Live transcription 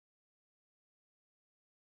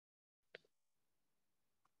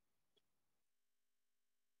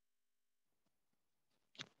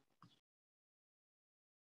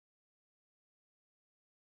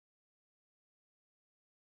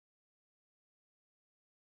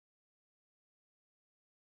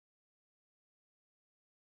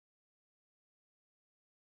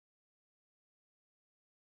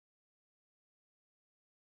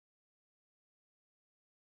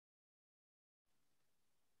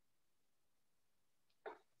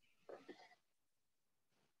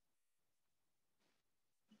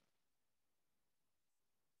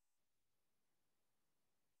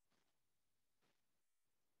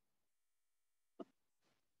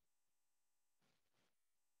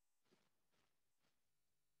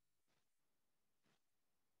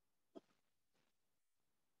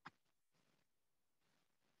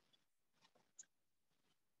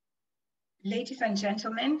Ladies and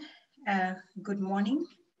gentlemen, good morning.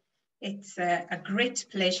 It's a great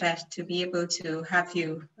pleasure to be able to have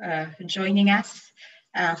you joining us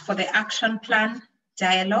for the Action Plan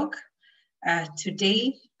Dialogue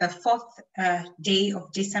today, the 4th day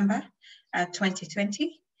of December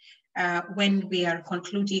 2020, when we are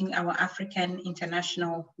concluding our African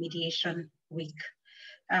International Mediation Week.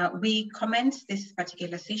 We commence this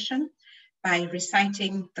particular session by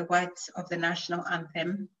reciting the words of the national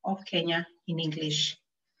anthem of Kenya in English.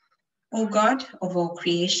 O God of all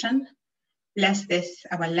creation, bless this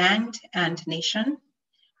our land and nation.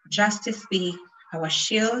 Justice be our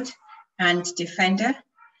shield and defender.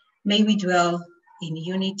 May we dwell in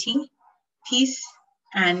unity, peace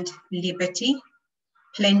and liberty.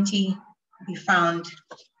 Plenty be found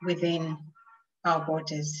within our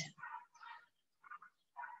borders.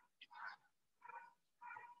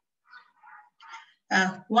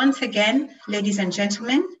 Once again, ladies and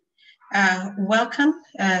gentlemen, welcome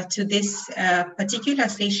to this particular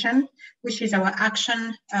session, which is our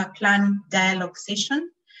Action Plan Dialogue session.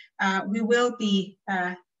 We will be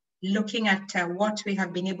looking at what we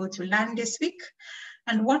have been able to learn this week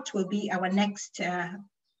and what will be our next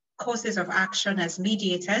courses of action as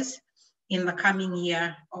mediators in the coming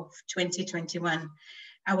year of 2021.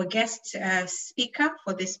 Our guest speaker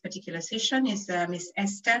for this particular session is Ms.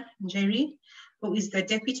 Esther Njeri, who is the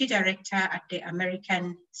Deputy Director at the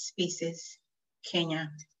American Spaces, Kenya.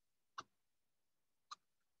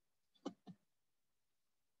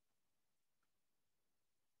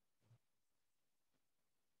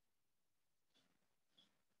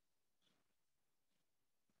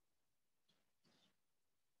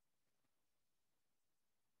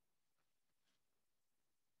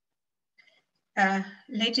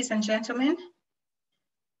 Ladies and gentlemen,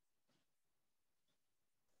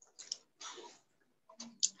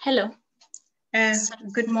 hello.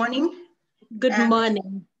 Good morning. Good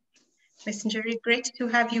morning. Ms. Njeri, great to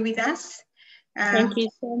have you with us. Thank you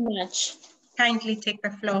so much. Kindly take the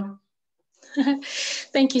floor.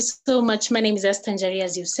 Thank you so much. My name is Esther Njeri,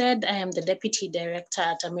 as you said. I am the Deputy Director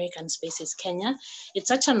at American Spaces Kenya. It's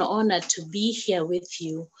such an honor to be here with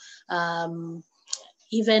you,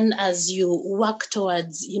 even as you work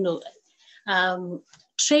towards,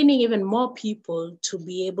 training even more people to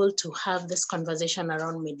be able to have this conversation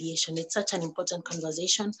around mediation. It's such an important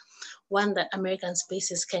conversation, one that American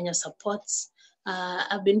Spaces Kenya supports.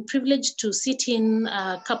 I've been privileged to sit in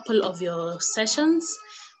a couple of your sessions,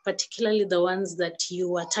 particularly the ones that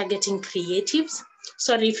you are targeting creatives.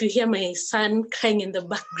 Sorry if you hear my son crying in the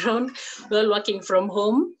background. We're all working from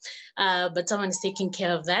home, but someone is taking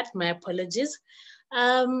care of that. My apologies.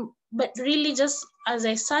 But really, just as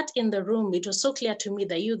I sat in the room, it was so clear to me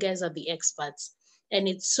that you guys are the experts. And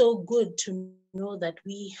it's so good to know that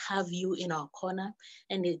we have you in our corner.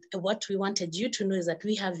 And what we wanted you to know is that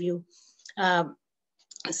we have you.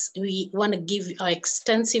 We want to give our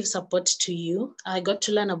extensive support to you. I got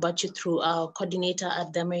to learn about you through our coordinator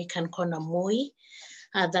at the American Corner, Moi.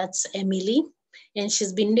 That's Emily. And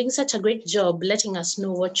she's been doing such a great job letting us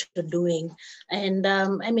know what you're doing. And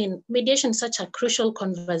I mean, mediation is such a crucial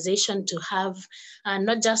conversation to have,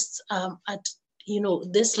 not just at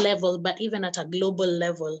this level, but even at a global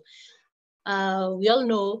level. We all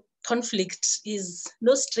know conflict is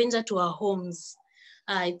no stranger to our homes.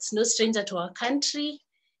 It's no stranger to our country.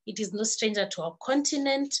 It is no stranger to our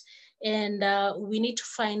continent. And we need to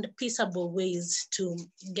find peaceable ways to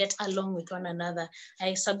get along with one another.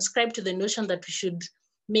 I subscribe to the notion that we should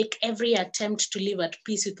make every attempt to live at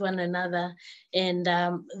peace with one another. And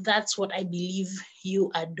that's what I believe you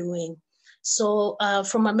are doing. So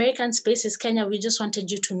from American Spaces Kenya, we just wanted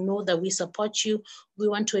you to know that we support you. We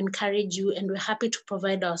want to encourage you, and we're happy to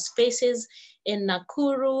provide our spaces in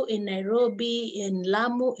Nakuru, in Nairobi, in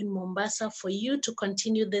Lamu, in Mombasa, for you to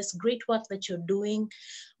continue this great work that you're doing.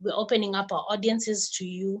 We're opening up our audiences to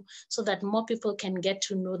you so that more people can get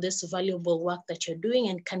to know this valuable work that you're doing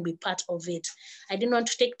and can be part of it. I didn't want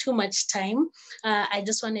to take too much time. I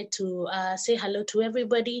just wanted to say hello to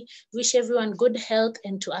everybody, wish everyone good health,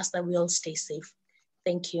 and to ask that we all stay safe.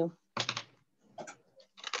 Thank you.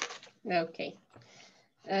 Okay.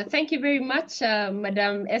 Thank you very much,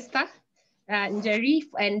 Madam Esther Njeri,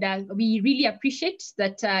 and we really appreciate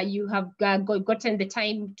that you have gotten the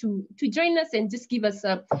time to join us and just give us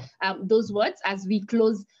those words as we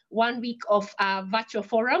close 1 week of virtual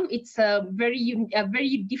forum. It's a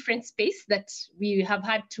very different space that we have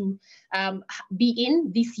had to be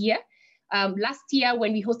in this year. Last year,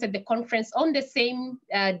 when we hosted the conference on the same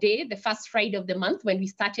day, the first Friday of the month when we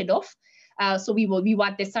started off, so we were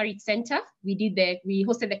at the Sarit Center. We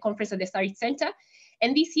hosted the conference at the Sarit Center.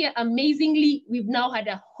 And this year, amazingly, we've now had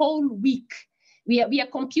a whole week. We are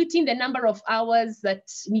computing the number of hours that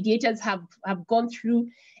mediators have gone through,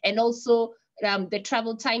 and also the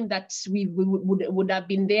travel time that we would have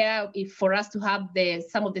been there if for us to have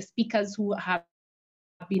some of the speakers who have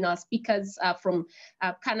been our speakers from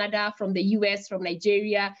Canada, from the US, from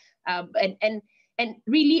Nigeria, and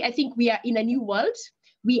really, I think we are in a new world.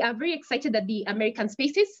 We are very excited that the American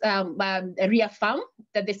spaces reaffirm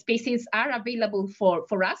that the spaces are available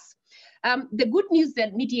for us. The good news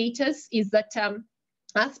that mediators is that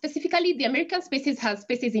specifically the American spaces has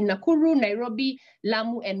spaces in Nakuru, Nairobi,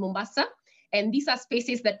 Lamu, and Mombasa. And these are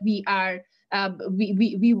spaces that we are,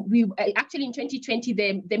 actually in 2020,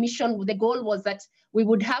 the mission, the goal was that we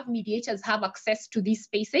would have mediators have access to these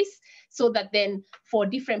spaces so that then for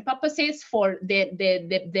different purposes, for the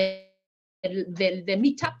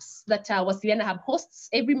meetups that Wasilianahub hosts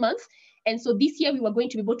every month. And so this year we were going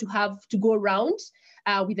to be able to go around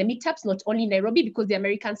with the meetups, not only in Nairobi, because the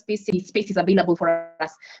American space is available for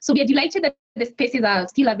us. So we are delighted that the spaces are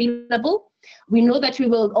still available. We know that we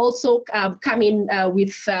will also come in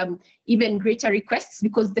with even greater requests,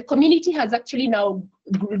 because the community has actually now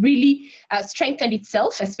really strengthened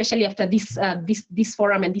itself, especially after this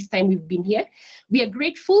forum and this time we've been here. We are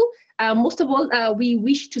grateful. Most of all, we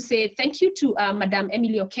wish to say thank you to Madam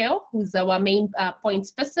Emily Okeo, who's our main points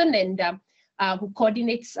person and who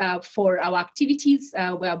coordinates for our activities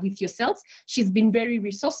with yourselves. She's been very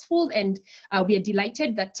resourceful, and we are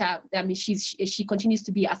delighted that she continues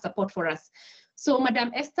to be a support for us. So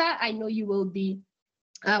Madam Esther, I know you will be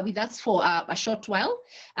with us for a short while.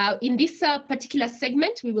 In this particular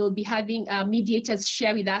segment, we will be having mediators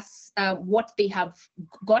share with us what they have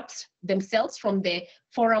got themselves from the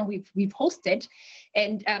forum we've hosted.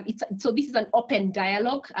 And so this is an open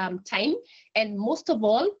dialogue time. And most of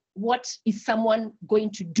all, what is someone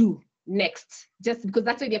going to do next? Just because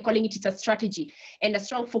that's why they're calling it, it's a strategy and a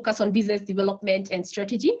strong focus on business development and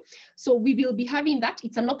strategy. So we will be having that.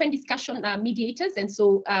 It's an open discussion, mediators. And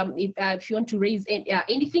so if you want to raise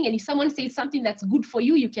anything, and if someone says something that's good for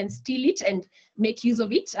you, you can steal it and make use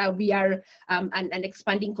of it. We are an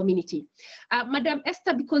expanding community. Madam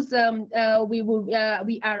Esther, because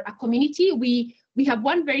we are a community, we have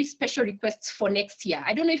one very special request for next year.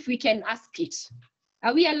 I don't know if we can ask it.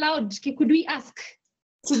 Are we allowed? Could we ask?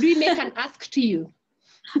 Could we make an ask to you?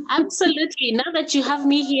 Absolutely. Now that you have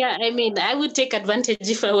me here, I mean, I would take advantage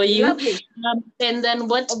if I were you. Lovely. And then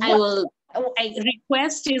what I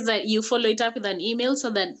request is that you follow it up with an email so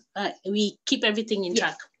that we keep everything in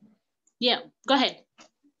track. Yeah, go ahead.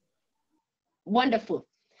 Wonderful,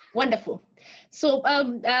 wonderful. So,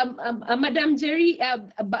 Madam Njeri,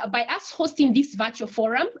 by us hosting this virtual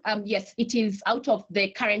forum, yes, it is out of the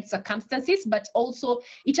current circumstances, but also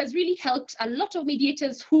it has really helped a lot of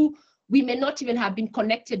mediators who we may not even have been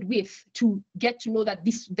connected with to get to know that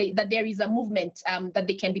that there is a movement that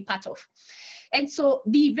they can be part of. And so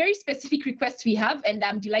the very specific requests we have, and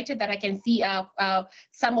I'm delighted that I can see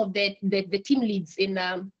some of the team leads in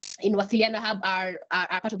Wasilianahub are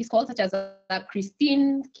part of this call, such as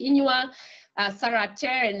Christine Kinyua, Sarah Ater,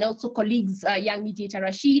 and also colleagues, young mediator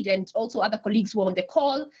Rashid, and also other colleagues who are on the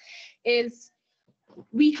call, is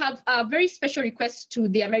we have a very special request to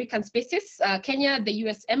the American Spaces, Kenya, the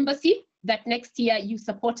US Embassy, that next year you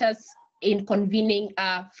support us in convening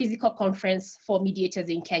a physical conference for mediators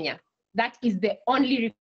in Kenya. That is the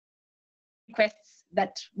only requests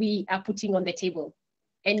that we are putting on the table.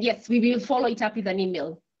 And yes, we will follow it up with an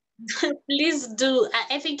email. Please do.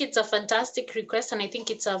 I think it's a fantastic request, and I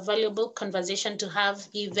think it's a valuable conversation to have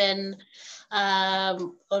even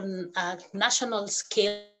on a national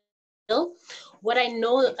scale. What I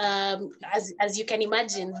know, as you can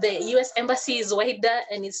imagine, the US Embassy is wider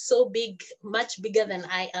and it's so big, much bigger than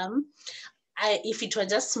I am. If it were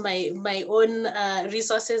just my own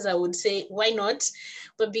resources, I would say, why not?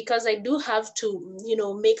 But because I do have to,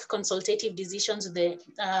 make consultative decisions with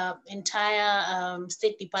the entire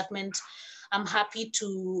State Department, I'm happy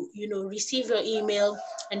to, receive your email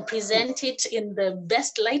and present it in the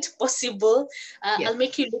best light possible. Yes. I'll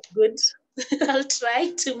make you look good. I'll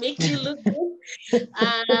try to make you look good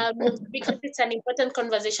because it's an important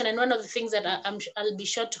conversation. And one of the things that I'll be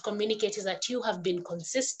sure to communicate is that you have been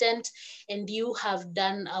consistent and you have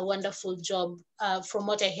done a wonderful job. From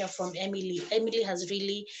what I hear from Emily, Emily has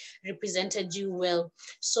really represented you well.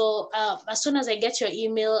 So as soon as I get your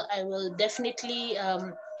email, I will definitely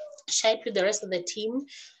share it with the rest of the team.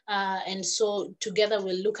 And so together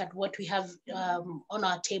we'll look at what we have on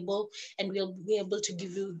our table, and we'll be able to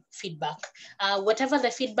give you feedback. Whatever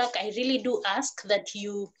the feedback, I really do ask that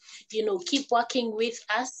you keep working with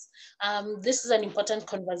us. This is an important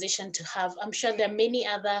conversation to have. I'm sure there are many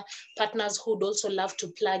other partners who'd also love to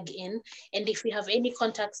plug in. And if we have any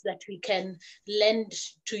contacts that we can lend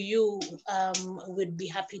to you, we'd be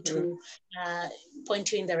happy to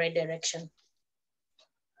point you in the right direction.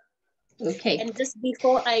 Okay. And just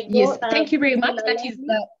before I go, yes, thank you very much. That is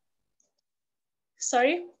the.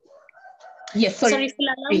 Sorry. Yes, sorry. Sorry, Phil,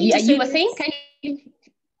 allow me to say you were saying? Can you?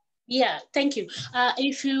 Yeah, thank you.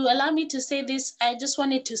 If you allow me to say this, I just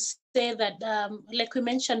wanted to say that, like we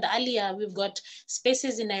mentioned earlier, we've got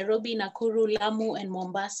spaces in Nairobi, Nakuru, Lamu, and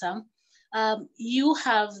Mombasa. You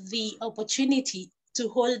have the opportunity to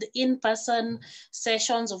hold in-person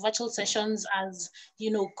sessions or virtual sessions as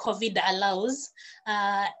COVID allows,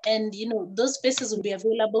 and those spaces will be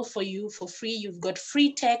available for you for free. You've got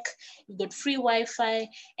free tech, you've got free Wi-Fi,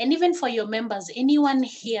 and even for your members, anyone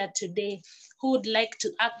here today who would like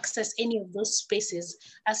to access any of those spaces,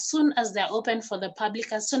 as soon as they're open for the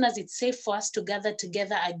public, as soon as it's safe for us to gather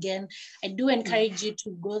together again, I do encourage you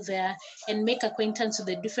to go there and make acquaintance with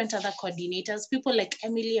the different other coordinators. People like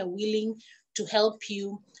Emily are willing to help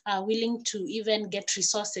you, are willing to even get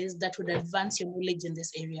resources that would advance your knowledge in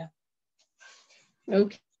this area.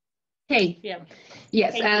 Okay. Hey. Yeah.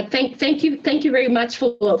 Yes. Thank you very much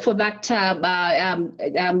for that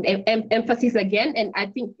emphasis again. And I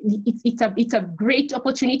think it's a great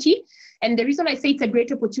opportunity. And the reason I say it's a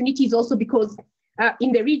great opportunity is also because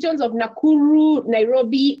in the regions of Nakuru,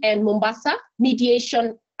 Nairobi, and Mombasa,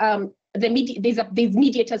 mediation. There's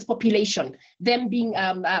mediators population, them being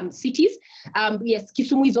cities. Yes,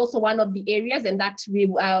 Kisumu is also one of the areas, and that we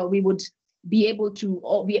would be able to,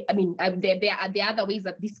 there are other ways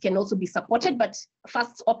that this can also be supported, but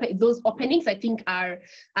first those openings I think are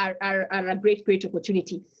a great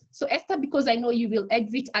opportunity. So Esther, because I know you will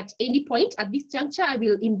exit at any point at this juncture, I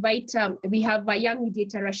will invite, we have a young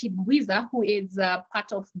mediator, Rashid Bwiza, who is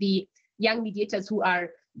part of the young mediators who are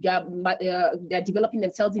developing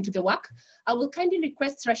themselves into the work. I will kindly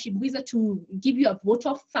request Rashid Bwiza to give you a vote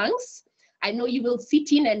of thanks. I know you will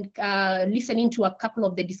sit in and listen into a couple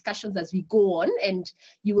of the discussions as we go on, and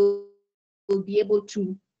you will be able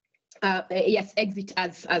to, yes, exit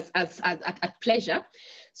at pleasure.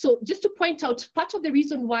 So just to point out, part of the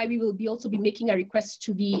reason why we will be also be making a request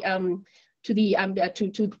to the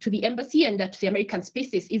embassy and to the American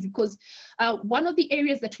spaces is because one of the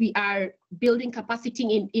areas that we are building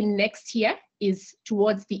capacity in next year is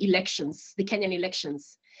towards the elections, the Kenyan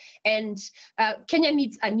elections. And Kenya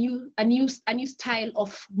needs a new style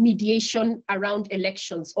of mediation around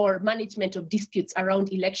elections or management of disputes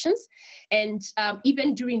around elections. And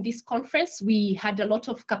even during this conference, we had a lot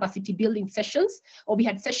of capacity building sessions, or we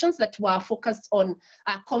had sessions that were focused on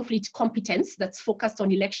conflict competence that's focused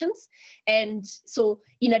on elections. And so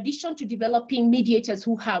in addition to developing mediators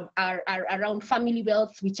who are around family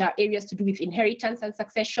wealth, which are areas to do with inheritance and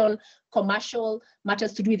succession, commercial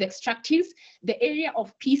matters to do with extractives, the area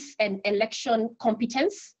of peace and election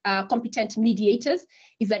competence, competent mediators,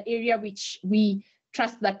 is an area which we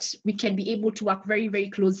trust that we can be able to work very, very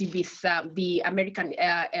closely with the American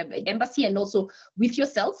embassy and also with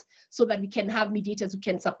yourselves, so that we can have mediators who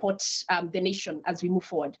can support the nation as we move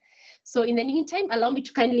forward. So in the meantime, allow me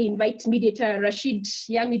to kindly invite young mediator Rashid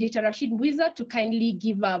Bwiza to kindly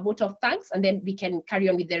give a vote of thanks, and then we can carry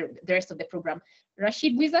on with the rest of the program.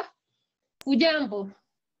 Rashid Bwiza, hujambo?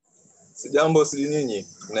 Sijambo, sinyinyi,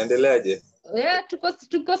 unaendeleaje? Yeah,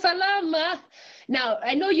 tuko salama. Now,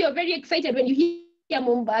 I know you're very excited when you hear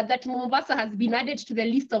that Mombasa has been added to the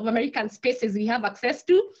list of American spaces we have access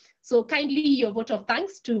to. So kindly your vote of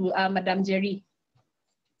thanks to Madam Njeri.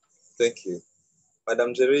 Thank you.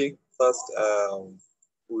 Madam Njeri, first,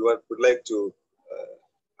 we would like to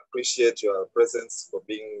appreciate your presence for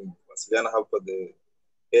being Wasilianahub for the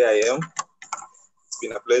AIM. It's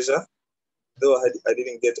been a pleasure. Though I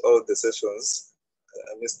didn't get all the sessions,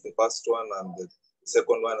 I missed the first one and the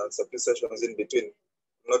second one and some few sessions in between.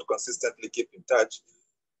 Not consistently keep in touch,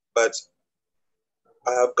 but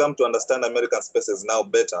I have come to understand American spaces now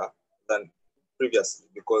better than previously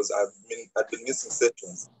because I've been missing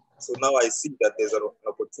sessions. So now I see that there's an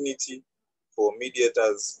opportunity for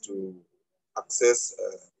mediators to access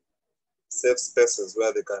safe spaces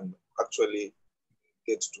where they can actually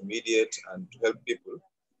get to mediate and to help people in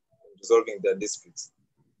resolving their disputes.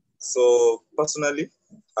 So personally,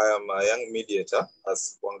 I am a young mediator,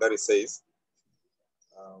 as Wangari says.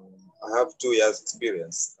 I have 2 years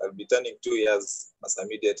experience. I'll be turning 2 years as a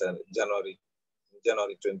mediator in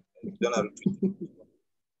January 20.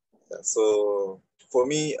 So for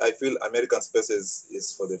me, I feel American Spaces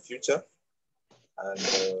is for the future, and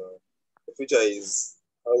the future is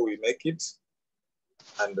how we make it,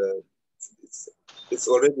 and it's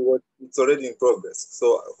already in progress.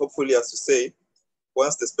 So hopefully, as you say,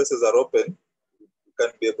 once the spaces are open, we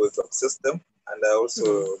can be able to access them. And I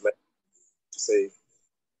also like to say,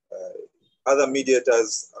 other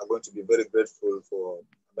mediators are going to be very grateful for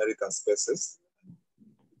American Spaces,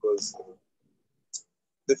 because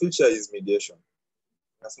the future is mediation.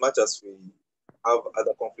 As much as we have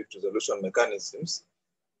other conflict resolution mechanisms,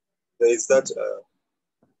 there is that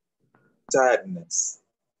tiredness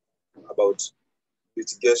about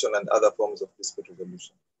litigation and other forms of dispute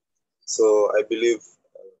resolution. So I believe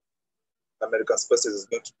American Spaces is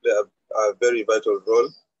going to play a very vital role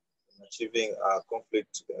in achieving a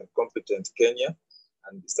competent Kenya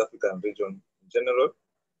and East African region in general.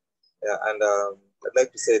 And I'd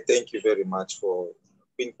like to say thank you very much for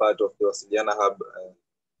being part of the Wasilianahub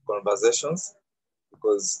conversations,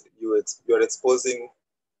 because you are exposing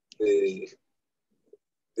the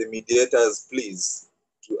mediators' pleas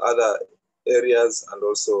to other areas, and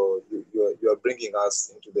also you are bringing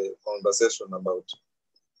us into the conversation about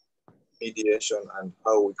mediation and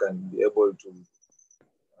how we can be able to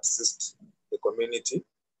assist the community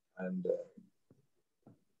and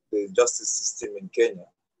the justice system in Kenya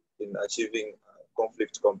in achieving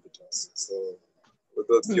conflict competence. So with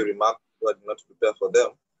those few remarks, I did not prepare for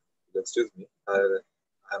them, excuse me,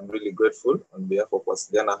 I'm really grateful on behalf of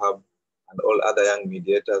Wasilianahub and all other young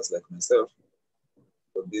mediators like myself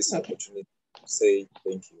for this opportunity to say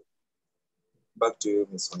thank you. Back to you,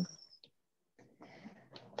 Ms. Wangari.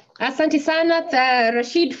 Asante sana,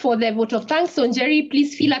 Rashid, for the vote of thanks. So Njeri,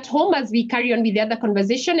 please feel at home as we carry on with the other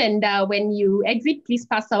conversation. And when you exit, please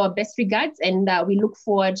pass our best regards. And we look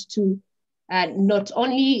forward to not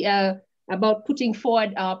only about putting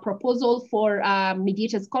forward a proposal for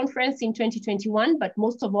Mediators Conference in 2021, but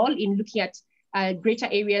most of all in looking at greater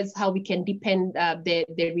areas, how we can deepen the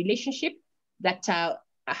relationship that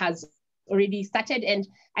has already started. And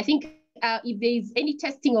I think if there is any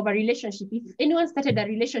testing of a relationship, if anyone started a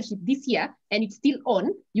relationship this year and it's still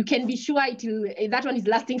on, you can be sure that one is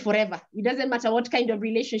lasting forever. It doesn't matter what kind of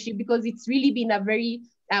relationship, because it's really been a very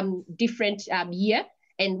different year,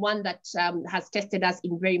 and one that has tested us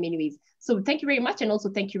in very many ways. So thank you very much, and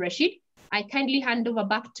also thank you, Rashid. I kindly hand over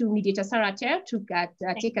back to Mediator Sarah Ater to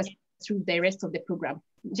take us through the rest of the program.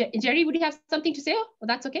 Njeri, would you have something to say? Oh,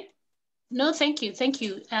 that's okay. No, thank you. Thank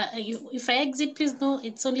you. If I exit, please know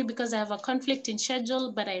it's only because I have a conflict in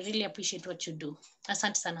schedule, but I really appreciate what you do.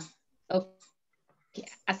 Asante sana. Okay,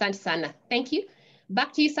 asante sana. Thank you.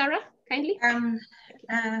 Back to you, Sarah, kindly.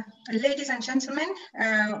 Ladies and gentlemen,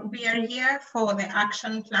 we are here for the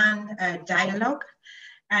action plan dialogue.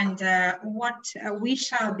 And what we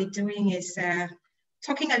shall be doing is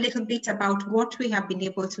talking a little bit about what we have been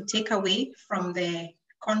able to take away from the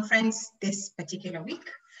conference this particular week,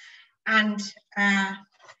 and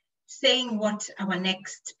saying what our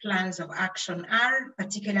next plans of action are,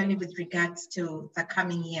 particularly with regards to the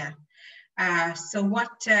coming year. So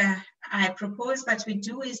what I propose that we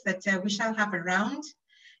do is that we shall have a round,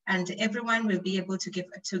 and everyone will be able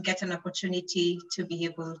to get an opportunity to be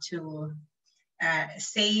able to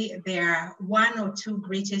say their one or two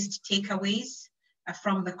greatest takeaways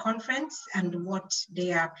from the conference and what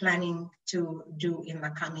they are planning to do in the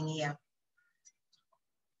coming year.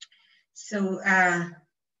 So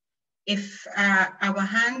if our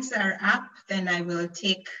hands are up, then I will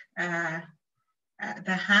take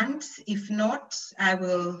the hands. If not, I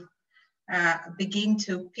will begin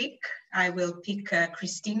to pick. I will pick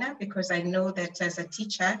Christina, because I know that as a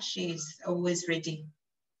teacher, she is always ready.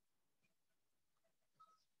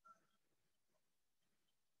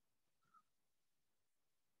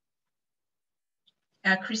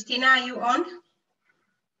 Christina, are you on?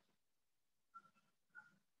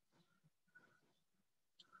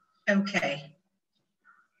 Okay,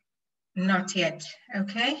 not yet,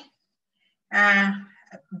 okay.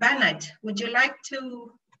 Bernard, would you like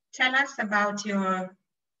to tell us about your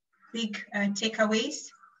big takeaways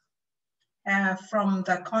from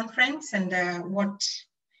the conference, and what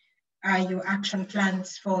are your action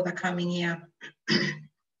plans for the coming year?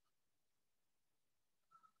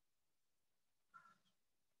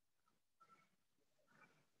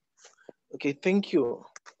 Okay, thank you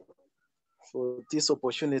for this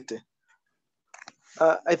opportunity.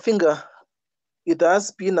 I think it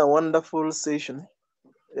has been a wonderful session.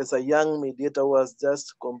 As a young mediator who has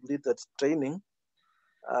just completed training,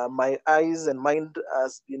 my eyes and mind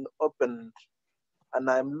has been opened, and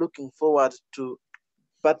I'm looking forward to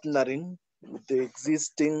partnering with the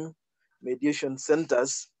existing mediation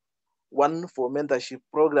centers, one for mentorship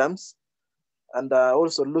programs, and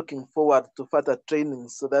also looking forward to further training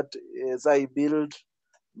so that as I build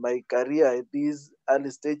my career at these early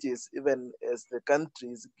stages, even as the country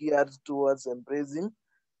is geared towards embracing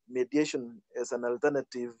mediation as an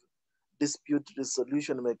alternative dispute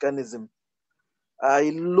resolution mechanism,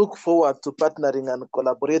 I look forward to partnering and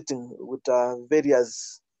collaborating with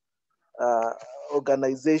various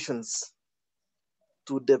organizations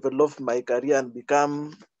to develop my career and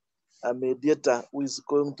become a mediator who is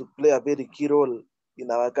going to play a very key role in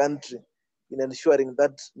our country in ensuring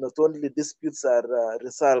that not only disputes are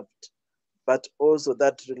resolved, but also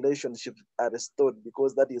that relationships are restored,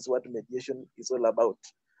 because that is what mediation is all about.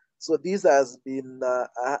 So this has been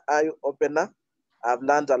an eye-opener. I've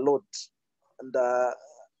learned a lot, and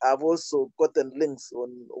I've also gotten links on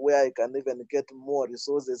where I can even get more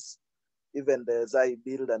resources, even as I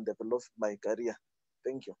build and develop my career.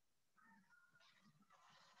 Thank you.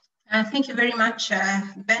 Thank you very much,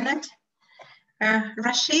 Bernard.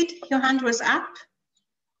 Rashid, your hand was up.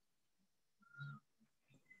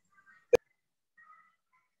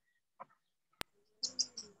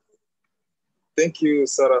 Thank you,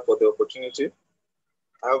 Sarah, for the opportunity.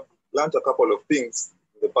 I've learned a couple of things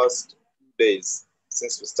in the past days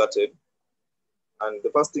since we started. And the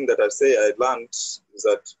first thing that I say I learned is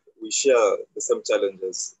that we share the same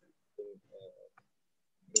challenges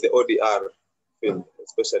in the ODR field,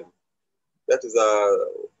 especially. That is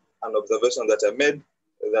an observation that I made,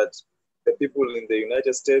 that the people in the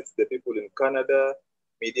United States, the people in Canada,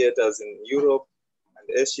 mediators in Europe and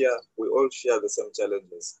Asia, we all share the same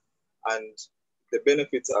challenges. And the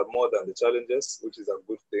benefits are more than the challenges, which is a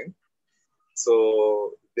good thing.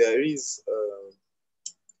 So there is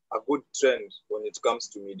a good trend when it comes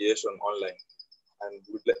to mediation online. And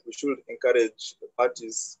we should encourage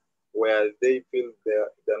parties where they feel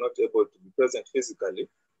they're not able to be present physically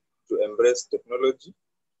to embrace technology,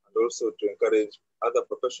 and also to encourage other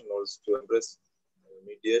professionals to embrace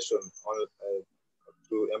mediation,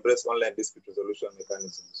 to embrace online dispute resolution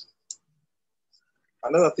mechanisms.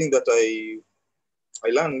 Another thing that I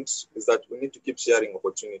learned is that we need to keep sharing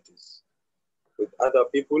opportunities with other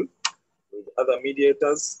people, with other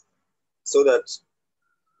mediators, so that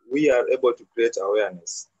we are able to create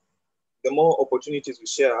awareness. The more opportunities we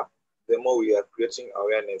share, the more we are creating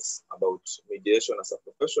awareness about mediation as a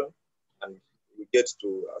profession, and we get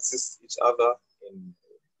to assist each other in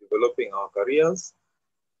developing our careers,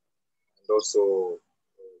 and also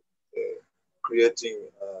creating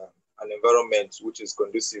an environment which is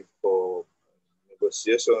conducive for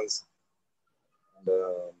negotiations and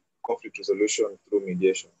conflict resolution through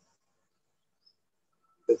mediation.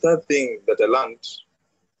 The third thing that I learned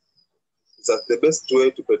is that the best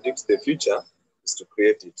way to predict the future is to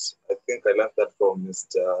create it. I think I learned that from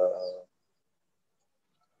Mr.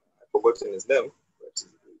 I've forgotten his name, but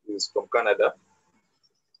he's from Canada.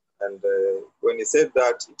 And when he said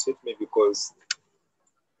that, it hit me because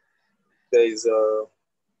there is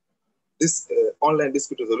this online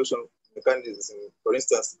dispute resolution mechanism, for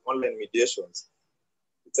instance, online mediations.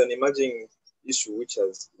 It's an emerging issue which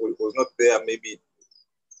was not there maybe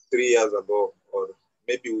 3 years ago, or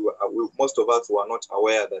maybe most of us were not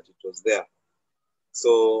aware that it was there.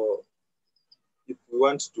 So if we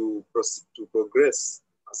want to progress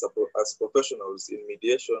as professionals in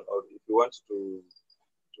mediation, or if we want to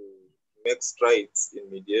make strides in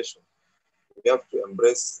mediation, we have to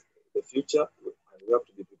embrace the future, and we have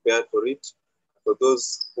to be prepared for it. For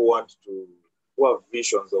those who have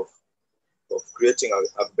visions of creating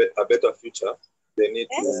a better future, they need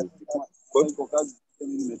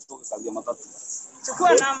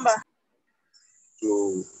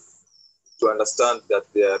to understand that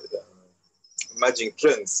there are emerging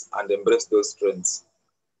trends and embrace those trends.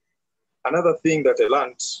 Another thing that I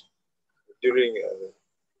learned during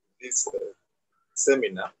this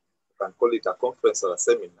seminar, you can call it a conference or a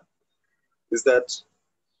seminar, is that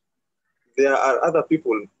there are other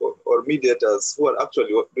people or mediators who are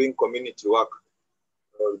actually doing community work,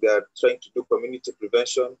 or they are trying to do community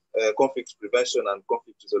prevention, conflict prevention and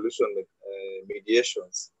conflict resolution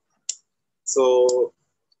mediations. So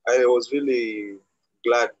I was really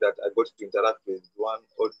glad that I got to interact with one,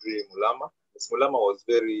 Audrey Mulama. Ms. Mulama was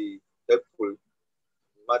very helpful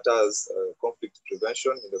in matters conflict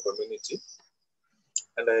prevention in the community.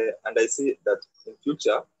 And I see that in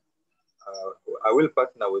future, I will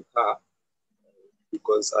partner with her,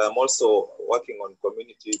 because I am also working on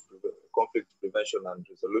community conflict prevention and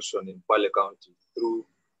resolution in Kwale County through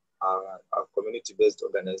a community-based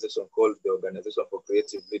organization called the Organization for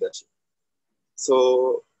Creative Leadership.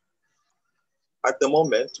 So At the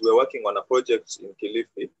moment, we're working on a project in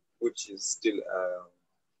Kilifi, which is still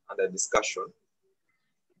under discussion.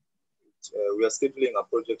 We are scheduling a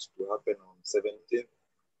project to happen on 17th,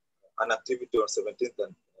 an activity on 17th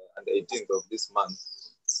and 18th of this month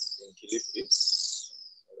in Kilifi,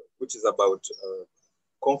 which is about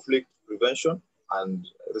conflict prevention and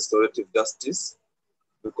restorative justice,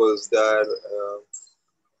 because they are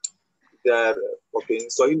okay, in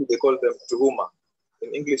Swahili they call them tuhuma.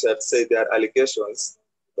 In English, I'd say they are allegations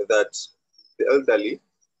that the elderly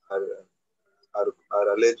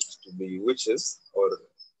are alleged to be witches or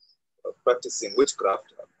practicing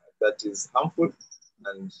witchcraft that is harmful,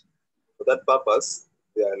 and for that purpose,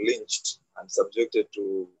 they are lynched and subjected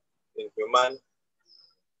to inhumane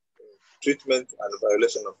treatment and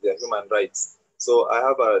violation of their human rights. So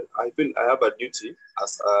I feel I have a duty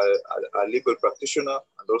as a legal practitioner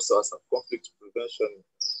and also as a conflict prevention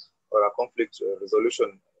or a conflict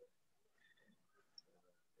resolution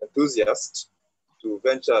enthusiast to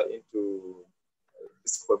venture into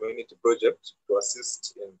this community project to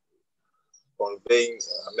assist in conveying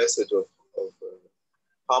a message of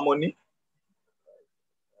harmony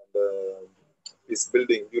and peace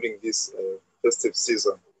building during this festive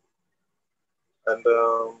season. And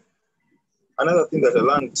another thing that I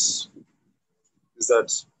learned is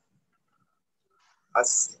that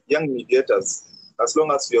as young mediators, as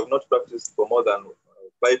long as you have not practiced for more than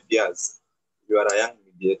 5 years, you are a young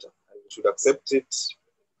mediator. And you should accept it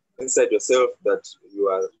inside yourself that you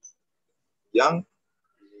are young,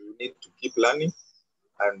 you need to keep learning,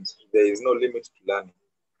 and there is no limit to learning.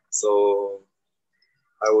 So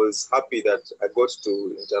I was happy that I got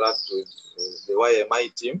to interact with the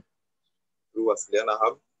YMI team through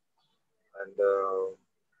Wasilianahub, and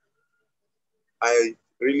I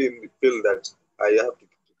really feel that I have to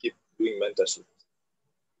keep doing mentorship.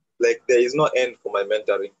 Like, there is no end for my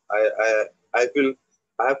mentoring. I feel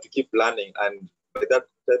I have to keep learning, and by that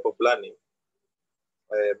type of learning,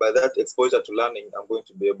 by that exposure to learning, I'm going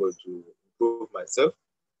to be able to improve myself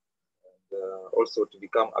and also to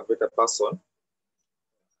become a better person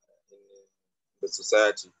in the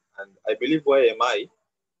society. And I believe YMI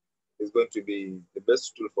is going to be the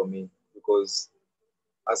best tool for me, because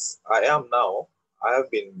as I am now, I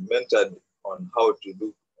have been mentored on how to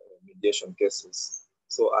do mediation cases.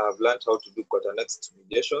 So I have learned how to do quarter-next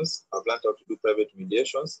mediations. I've learned how to do private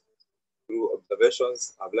mediations through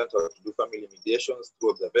observations. I've learned how to do family mediations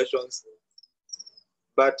through observations.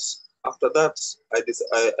 But after that, I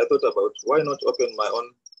thought about why not open my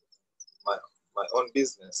own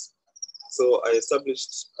business. So I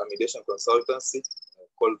established a mediation consultancy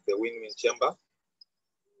called the Win-Win Chamber,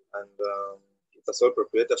 and it's a sole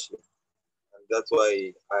proprietorship. And that's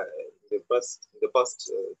why in the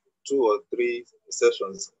past 2 or 3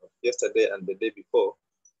 sessions, yesterday and the day before,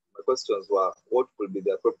 my questions were, what could be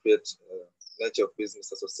the appropriate nature of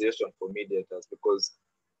business association for mediators? Because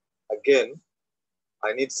again,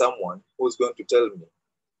 I need someone who's going to tell me,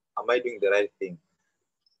 am I doing the right thing?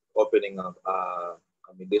 Opening up a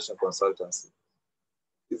mediation consultancy.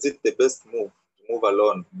 Is it the best move to move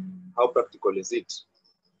alone? How practical is it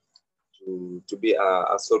to be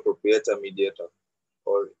a sole proprietor mediator?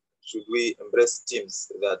 Or should we embrace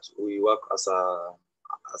teams that we work as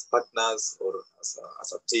partners or as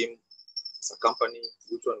a team, as a company?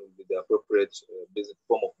 Which one would be the appropriate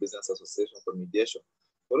form of business association for mediation?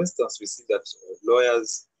 For instance, we see that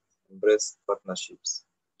lawyers embrace partnerships,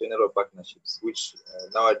 general partnerships, which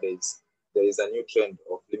nowadays there is a new trend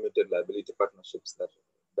of limited liability partnerships that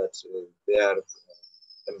they are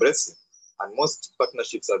embracing. And most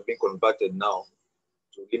partnerships are being converted now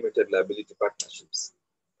to limited liability partnerships.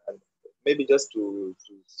 And maybe just to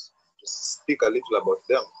speak a little about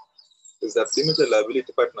them, is that limited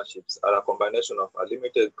liability partnerships are a combination of a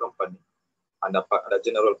limited company and a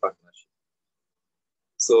general partnership.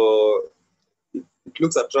 So it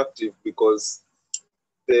looks attractive because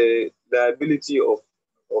the liability of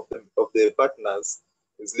the partners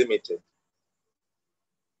is limited.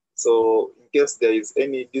 So in case there is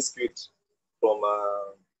any dispute from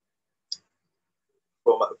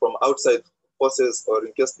outside forces, or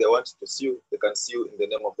in case they want to sue, they can sue in the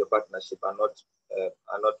name of the partnership and not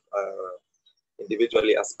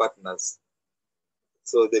individually as partners.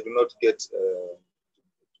 So they do not get to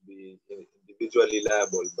be individually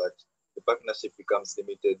liable, but the partnership becomes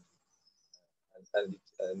limited and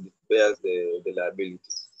it bears the liability.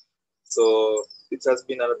 So it has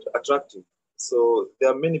been attractive. So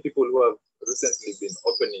there are many people who have recently been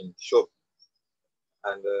opening shop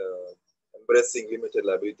and embracing limited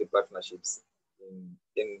liability partnerships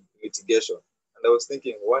in litigation. And I was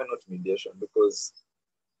thinking, why not mediation? Because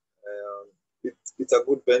it's a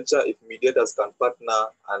good venture if mediators can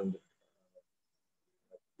partner and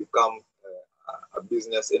become a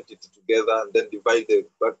business entity together and then divide the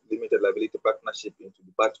limited liability partnership into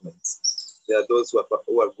departments. There are those who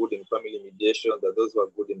are good in family mediation, there are those who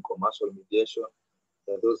are good in commercial mediation,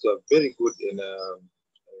 there are those who are very good in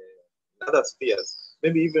other spheres.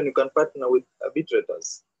 Maybe even you can partner with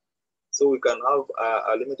arbitrators. So we can have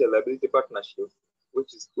a limited liability partnership,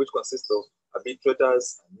 which consists of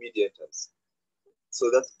arbitrators and mediators.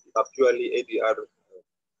 So that's a purely ADR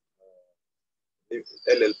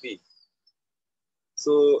LLP.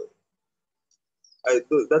 So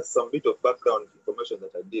that's some bit of background information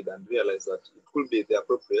that I did and realized that it could be the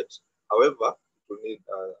appropriate. However, it will need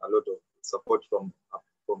a lot of support from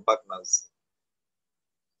partners.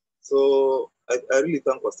 So I really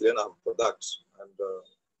thank Wasilianahub for that. And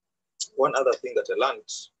one other thing that I learned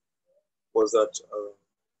was that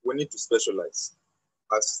we need to specialize.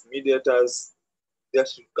 As mediators, there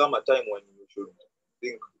should come a time when you should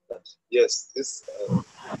think that, yes, this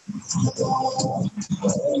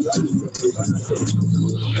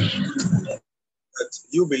that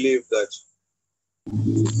you believe that,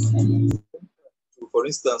 for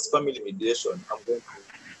instance, family mediation, I'm going to,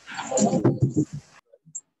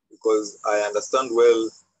 because I understand well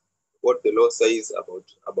what the law says about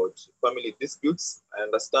family disputes. I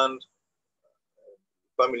understand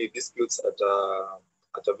family disputes at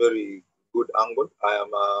a very good angle.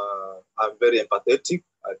 I'm very empathetic.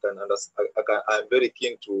 I'm very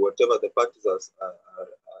keen to whatever the parties are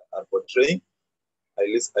portraying. I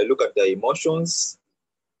look at their emotions.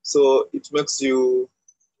 So it makes you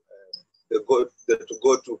the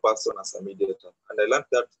go-to person as a mediator. And I learned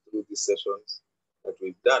that through these sessions that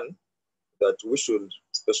we've done, that we should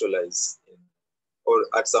specialize in, or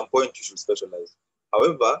at some point you should specialize.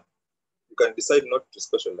 However, you can decide not to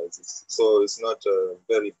specialize. So it's not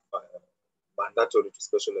very mandatory to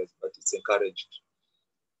specialize, but it's encouraged.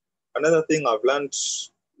 Another thing I've learned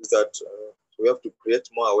is that we have to create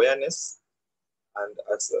more awareness. And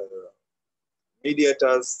as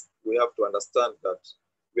mediators, we have to understand that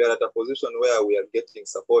we are at a position where we are getting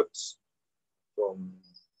support from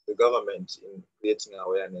the government in creating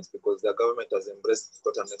awareness, because the government has embraced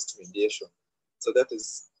next mediation. So that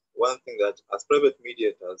is one thing that as private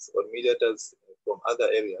mediators or mediators from other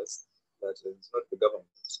areas, that is not the government,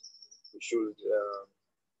 we should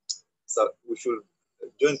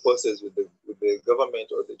join forces with the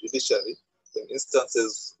government or the judiciary in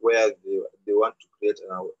instances where they want to create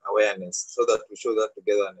an awareness, so that we show that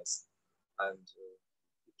togetherness, and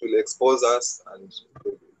it will expose us, and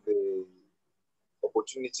the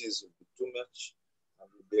opportunities will be too much, and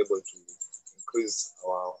we'll be able to increase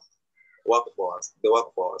our work for us, the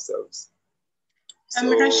work for ourselves.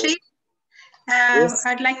 So, Rashid, yes.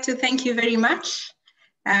 I'd like to thank you very much.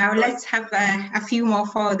 Let's have a few more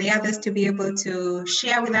for the others to be able to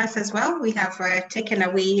share with us as well. We have taken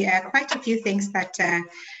away quite a few things that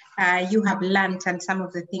you have learned, and some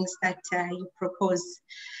of the things that you propose.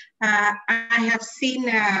 I have seen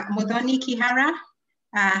Modoni Kihara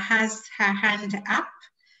has her hand up.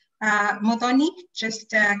 Modoni,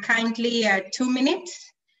 just kindly 2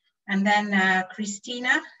 minutes. And then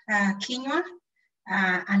Christina Kinywa,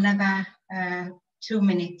 another 2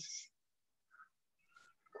 minutes.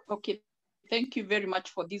 Okay, thank you very much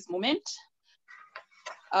for this moment.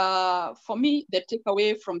 For me, the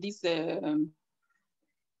takeaway from this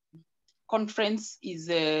conference is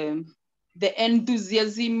the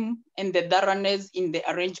enthusiasm and the thoroughness in the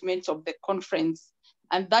arrangements of the conference.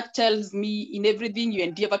 And that tells me in everything you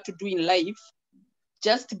endeavor to do in life,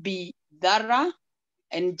 just be thorough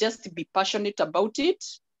and just be passionate about it,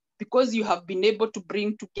 because you have been able to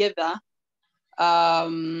bring together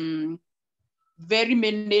very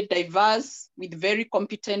many diverse with very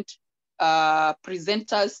competent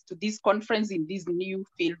presenters to this conference in this new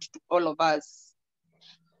field to all of us.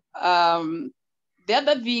 The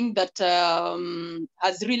other thing that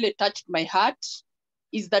has really touched my heart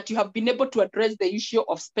is that you have been able to address the issue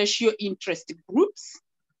of special interest groups.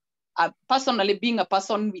 Personally, being a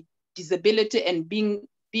person with disability and being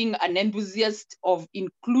an enthusiast of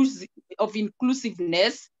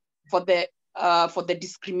inclusiveness for the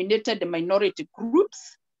discriminated minority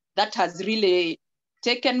groups, that has really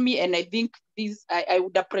taken me, and I think I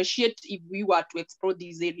would appreciate if we were to explore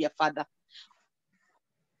this area further.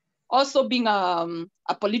 Also, being a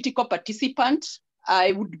political participant,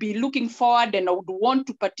 I would be looking forward and I would want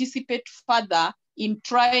to participate further in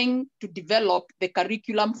trying to develop the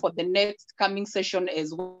curriculum for the next coming session,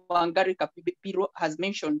 as Wangari Kabiru has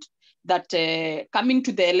mentioned, that coming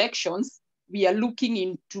to the elections, we are looking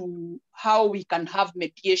into how we can have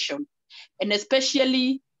mediation. And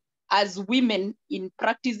especially as women in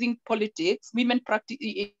practicing politics, women practice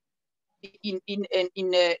in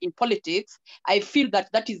politics, I feel that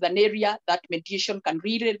that is an area that mediation can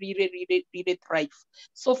really thrive.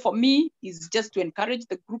 So for me, is just to encourage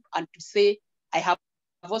the group and to say, I have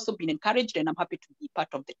also been encouraged and I'm happy to be part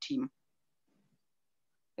of the team.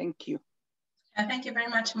 Thank you. Thank you very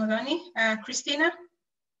much, Muthoni. Christina?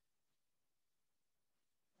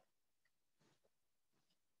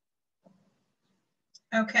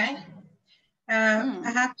 Okay.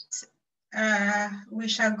 Perhaps we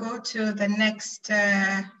shall go to the next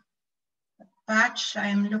batch. I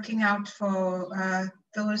am looking out for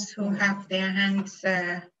those who have their hands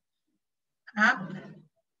up.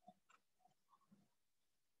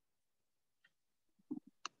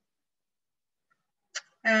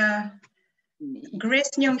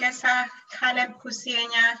 Grace Nyongesa, Caleb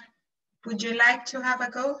Kusienya, would you like to have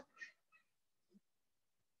a go?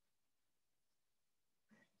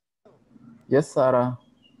 Yes, Sarah.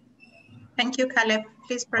 Thank you, Caleb.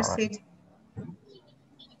 Please proceed.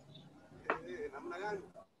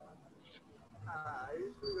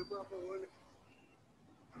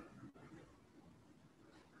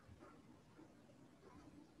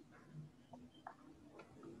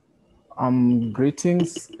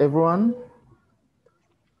 Greetings, everyone.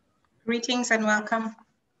 Greetings and welcome.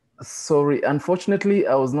 Sorry, unfortunately,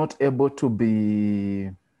 I was not able to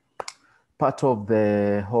be part of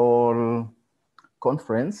the whole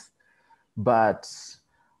conference, but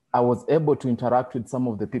I was able to interact with some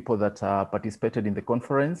of the people that participated in the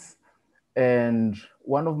conference. And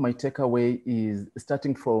one of my takeaway is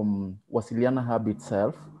starting from Wasilianahub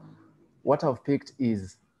itself. What I've picked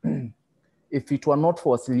is, if it were not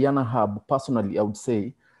for Wasilianahub, personally, I would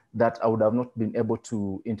say that I would have not been able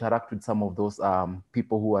to interact with some of those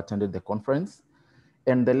people who attended the conference.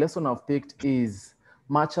 And the lesson I've picked is,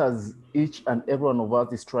 much as each and every one of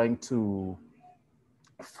us is trying to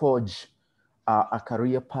forge a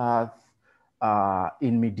career path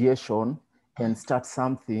in mediation and start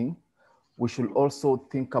something, we should also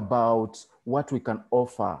think about what we can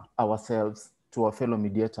offer ourselves to our fellow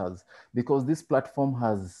mediators, because this platform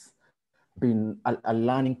has been a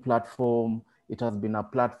learning platform. It has been a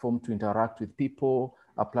platform to interact with people,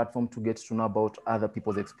 a platform to get to know about other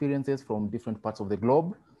people's experiences from different parts of the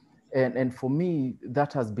globe. And for me,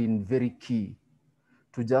 that has been very key,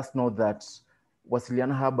 to just know that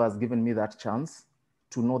Wasilianahub has given me that chance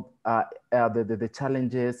to know the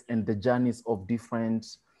challenges and the journeys of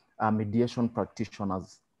different mediation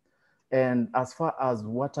practitioners. And as far as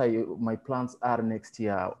what my plans are next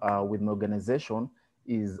year with my organization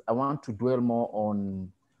is, I want to dwell more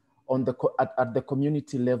at the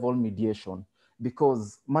community level mediation,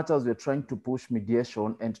 because much as we're trying to push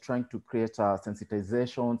mediation and trying to create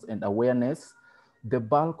sensitizations and awareness, the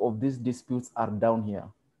bulk of these disputes are down here.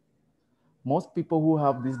 Most people who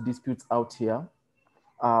have these disputes out here,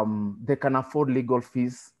 they can afford legal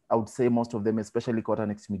fees, I would say most of them, especially court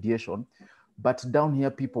annexed mediation. But down here,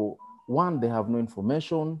 people, one, they have no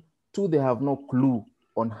information. Two, they have no clue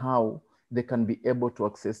on how they can be able to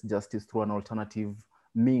access justice through an alternative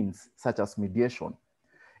means, such as mediation.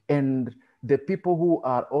 And the people who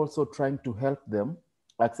are also trying to help them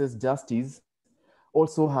access justice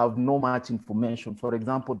also have no much information. For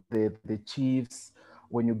example, the chiefs,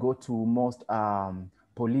 when you go to most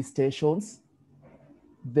police stations,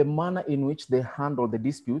 the manner in which they handle the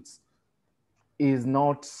disputes is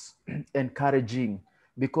not encouraging,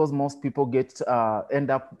 because most people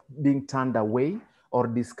end up being turned away or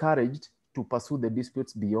discouraged to pursue the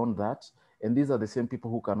disputes beyond that. And these are the same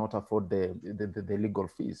people who cannot afford the legal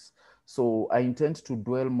fees. So I intend to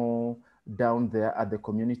dwell more down there at the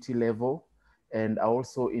community level. And I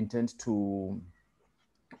also intend to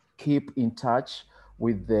keep in touch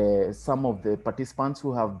with some of the participants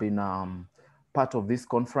who have been part of this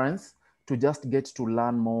conference, to just get to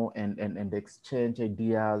learn more and exchange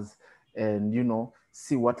ideas, and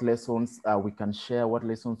see what lessons we can share, what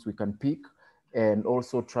lessons we can pick, and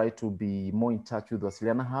also try to be more in touch with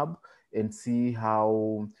Wasilianahub and see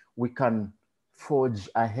how we can forge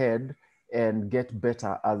ahead and get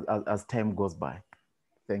better as time goes by.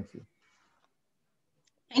 Thank you.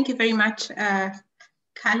 Thank you very much,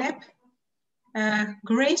 Caleb.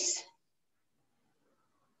 Grace?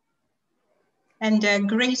 And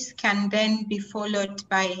Grace can then be followed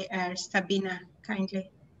by Sabina, kindly.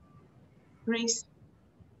 Grace.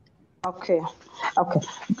 Okay.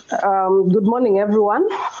 Good morning, everyone.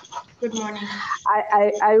 Good morning.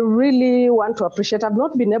 I really want to appreciate, I've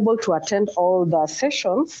not been able to attend all the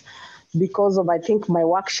sessions, because of, I think, my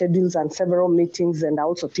work schedules and several meetings, and I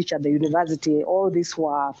also teach at the university. All these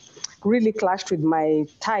were really clashed with my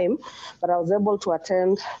time, but I was able to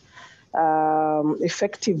attend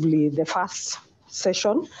effectively the first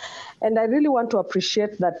session. And I really want to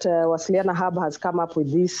appreciate that Wasilianahub has come up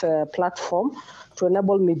with this platform to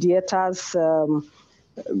enable mediators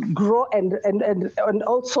grow and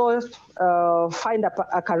also find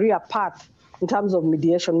a career path in terms of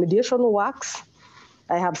mediation. Mediation works.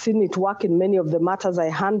 I have seen it work in many of the matters I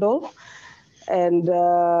handle. And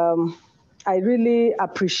I really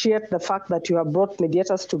appreciate the fact that you have brought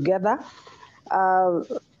mediators together.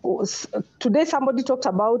 Today, somebody talked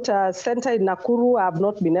about a center in Nakuru. I have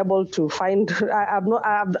not been able to find, I've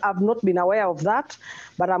not been aware of that,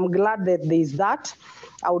 but I'm glad that there is that.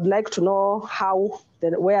 I would like to know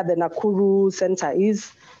where the Nakuru center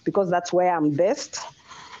is, because that's where I'm based.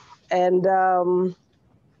 And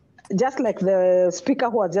just like the speaker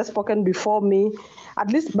who has just spoken before me, at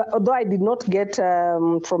least, although I did not get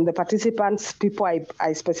from the participants people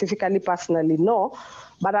I specifically personally know,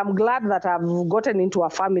 but I'm glad that I've gotten into a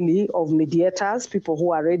family of mediators, people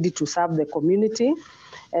who are ready to serve the community.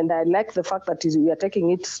 And I like the fact that we are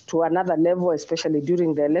taking it to another level, especially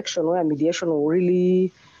during the election, where mediation will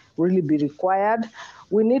really be required.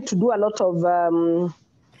 We need to do a lot of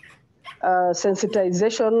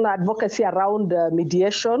sensitization, advocacy around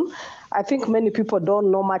mediation. I think many people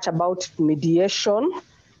don't know much about mediation,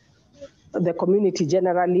 the community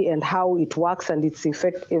generally, and how it works and its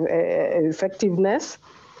effectiveness.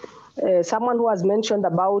 Someone who has mentioned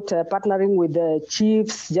about partnering with the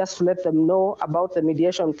chiefs, just to let them know about the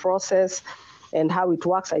mediation process and how it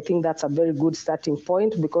works. I think that's a very good starting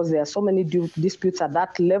point, because there are so many disputes at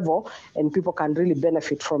that level, and people can really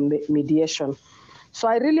benefit from the mediation. So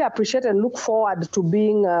I really appreciate and look forward to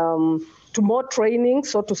being to more training,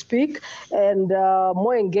 so to speak, and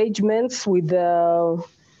more engagements with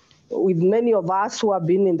many of us who have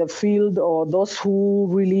been in the field, or those who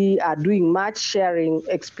really are doing much, sharing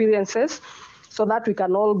experiences, so that we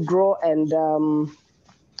can all grow and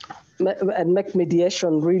make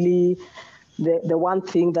mediation really the one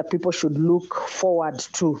thing that people should look forward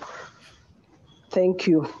to. Thank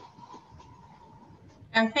you.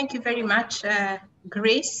 Thank you very much,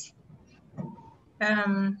 Grace.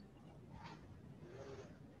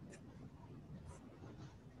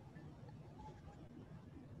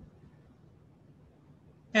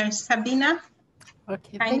 Sabina.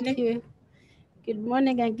 Okay, kindly. Thank you. Good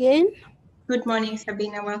morning again. Good morning,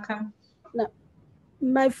 Sabina, welcome. Now,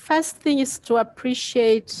 my first thing is to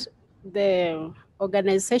appreciate the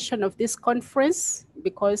organization of this conference,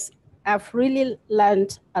 because I've really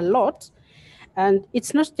learned a lot. And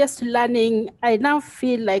it's not just learning. I now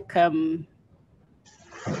feel like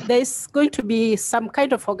there's going to be some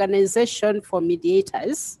kind of organization for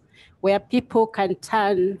mediators, where people can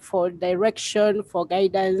turn for direction, for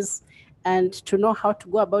guidance, and to know how to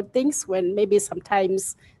go about things when maybe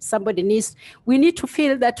sometimes we need to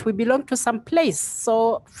feel that we belong to some place.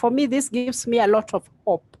 So for me, this gives me a lot of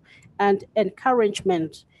hope and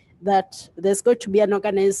encouragement that there's going to be an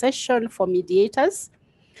organization for mediators.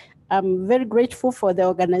 I'm very grateful for the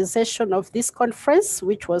organization of this conference,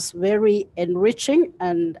 which was very enriching,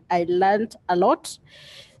 and I learned a lot.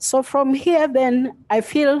 So from here, then, I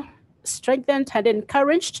feel strengthened and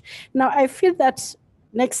encouraged. Now, I feel that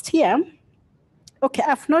next year, okay,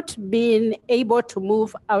 I've not been able to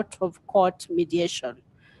move out of court mediation.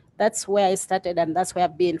 That's where I started, and that's where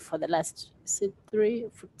I've been for the last, since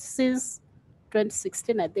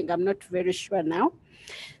 2016, I think. I'm not very sure now.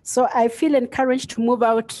 So I feel encouraged to move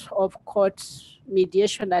out of court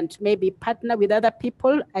mediation and maybe partner with other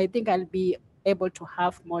people. I think I'll be able to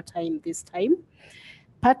have more time this time.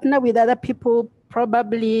 Partner with other people,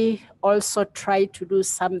 probably also try to do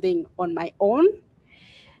something on my own.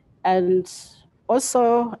 And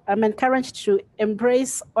also, I'm encouraged to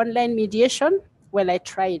embrace online mediation. Well, I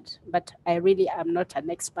tried, but I really am not an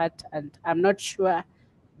expert, and I'm not sure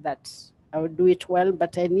that I will do it well,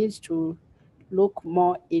 but I need to look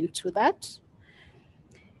more into that.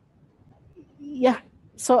 Yeah,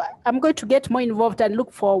 so I'm going to get more involved and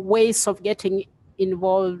look for ways of getting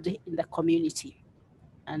involved in the community.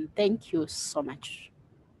 And thank you so much.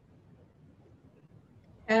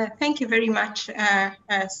 Thank you very much,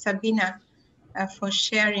 Sabina, for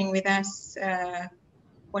sharing with us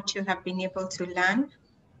what you have been able to learn.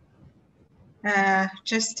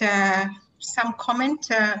 Just some comment,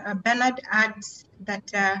 Bernard adds that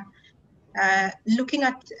looking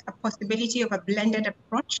at a possibility of a blended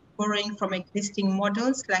approach, borrowing from existing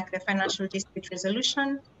models like the financial dispute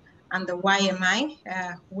resolution and the YMI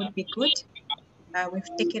would be good.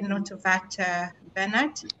 We've taken note of that,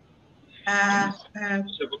 Bernard.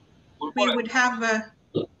 We would have,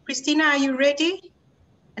 Christina, are you ready?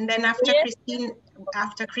 And then after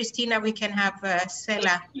Christina, we can have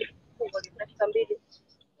Sela.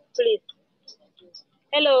 Please.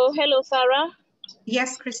 Hello, Sarah.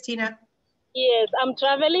 Yes, Christina. Yes, I'm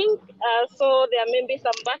traveling, so there may be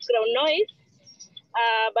some background noise,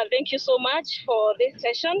 but thank you so much for this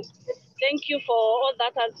session. Thank you for all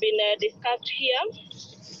that has been discussed here.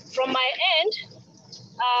 From my end,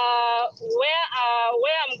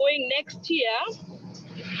 where I'm going next year,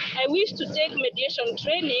 I wish to take mediation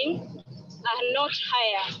training and not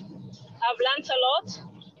higher. I've learned a lot.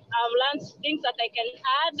 I've learned things that I can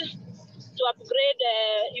add to upgrade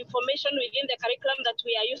information within the curriculum that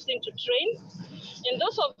we are using to train. And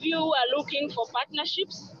those of you who are looking for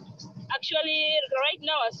partnerships, actually right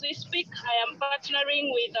now as we speak, I am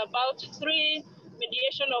partnering with about 3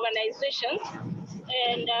 mediation organizations.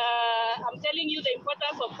 And I'm telling you the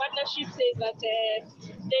importance of partnerships is that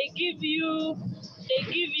they give you a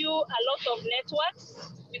lot of networks,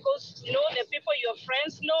 because you know the people your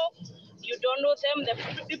friends know, you don't know them, the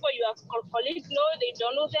people your colleagues know, they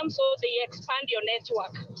don't know them, so they expand your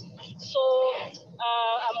network. So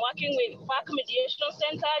I'm working with PAC Mediation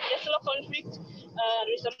Center, Jeslo Conflict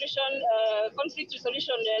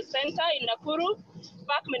Resolution Center in Nakuru,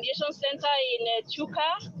 PAC Mediation Center in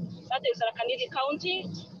Chuka, that is Rakanidi County,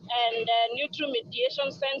 and Neutral Mediation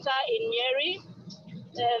Center in Njeri.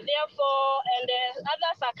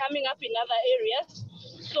 Others are coming up in other areas.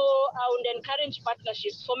 So I would encourage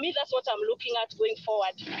partnerships. For me, that's what I'm looking at going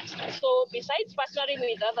forward. So besides partnering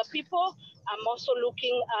with other people, I'm also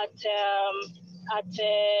looking at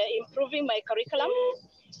improving my curriculum,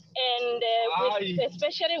 and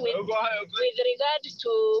especially with regard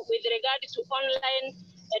to online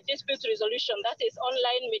dispute resolution, that is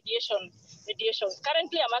online mediations.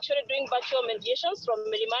 Currently, I'm actually doing virtual mediations from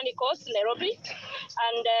Milimani Coast, Nairobi,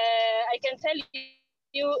 and I can tell you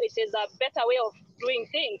it is a better way of doing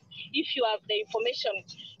things if you have the information.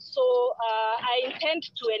 So I intend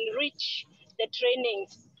to enrich the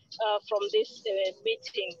trainings from this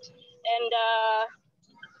meeting. And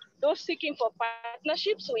those seeking for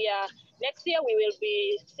partnerships, next year we will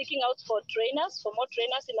be seeking out for more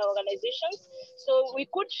trainers in our organizations. So we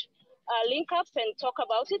could link up and talk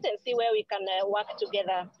about it and see where we can work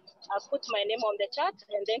together. I'll put my name on the chat,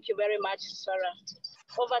 and thank you very much, Sarah.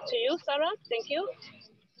 Over to you, Sarah. Thank you.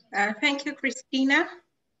 Thank you, Christina.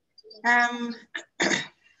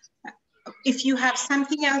 If you have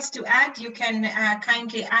something else to add, you can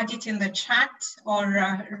kindly add it in the chat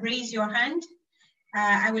or raise your hand.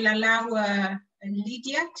 I will allow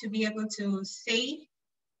Lydia to be able to say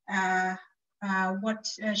what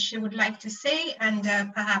she would like to say, and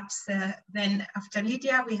perhaps then after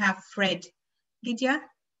Lydia, we have Fred. Lydia?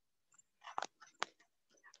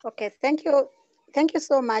 Okay, thank you. Thank you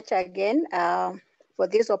so much again for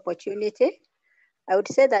this opportunity. I would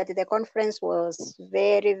say that the conference was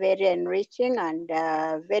very, very enriching and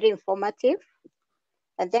very informative.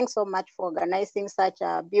 And thanks so much for organizing such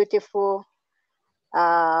a beautiful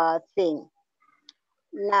thing.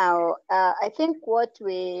 Now, I think what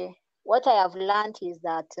I have learned is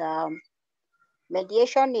that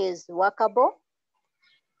mediation is workable,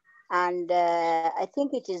 and I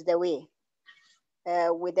think it is the way.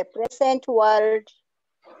 With the present world,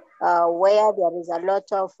 where there is a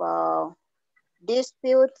lot of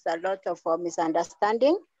disputes, a lot of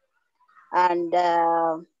misunderstanding, and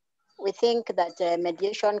we think that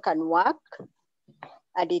mediation can work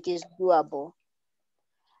and it is doable.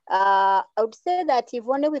 I would say that if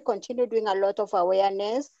only we continue doing a lot of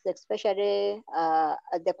awareness, especially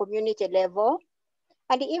at the community level,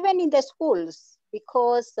 and even in the schools,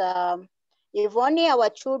 because if only our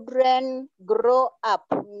children grow up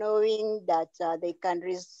knowing that they can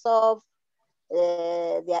resolve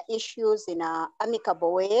their issues in an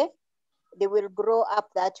amicable way, they will grow up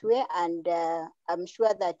that way, and I'm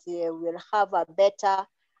sure that we'll have a better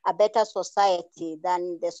society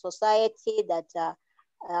than the society that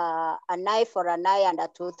an eye for an eye and a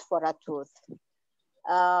tooth for a tooth.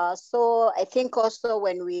 So I think also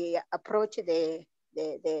when we approach the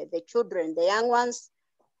children, the young ones,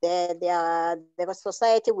 the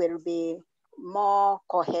society will be more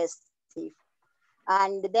cohesive.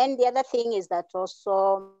 And then the other thing is that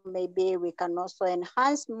also maybe we can also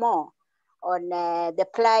enhance more on the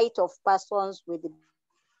plight of persons with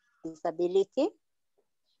disability.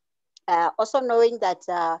 Also knowing that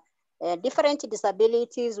different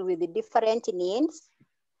disabilities with different needs,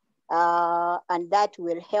 and that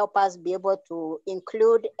will help us be able to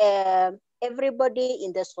include everybody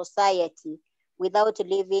in the society without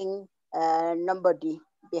leaving nobody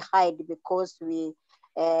behind, because we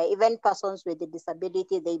even persons with a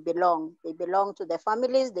disability, they belong to the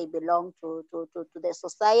families, they belong to the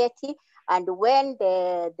society. And when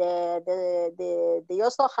they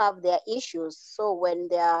also have their issues, so when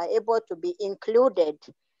they are able to be included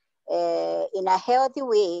in a healthy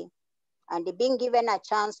way, and being given a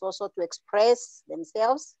chance also to express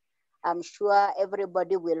themselves, I'm sure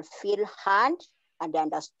everybody will feel heard and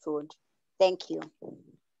understood. Thank you.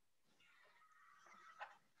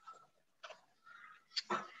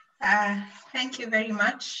 Thank you very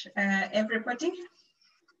much, everybody.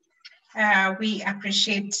 We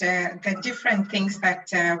appreciate the different things that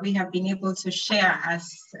we have been able to share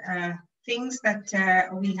as things that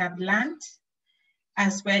we have learned,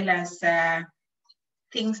 as well as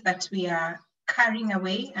things that we are carrying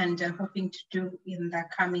away and hoping to do in the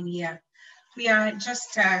coming year. We are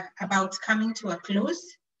just about coming to a close.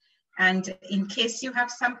 And in case you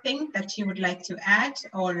have something that you would like to add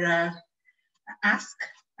or ask,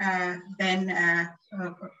 then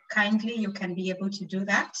kindly you can be able to do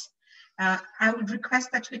that. I would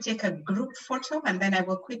request that we take a group photo, and then I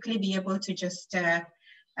will quickly be able to just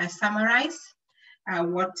summarize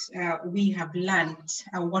what we have learned,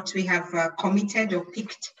 what we have committed or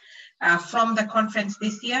picked from the conference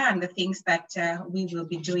this year, and the things that we will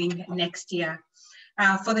be doing next year.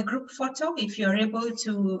 For the group photo, if you're able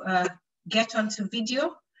to get onto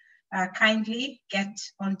video, kindly get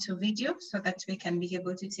onto video so that we can be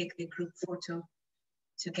able to take the group photo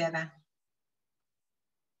together.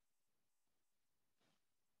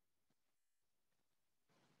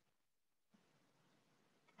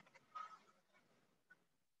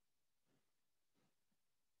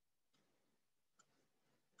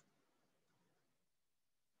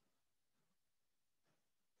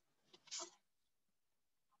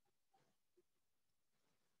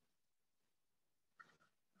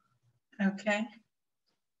 Okay.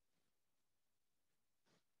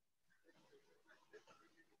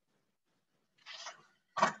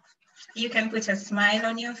 You can put a smile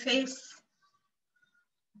on your face.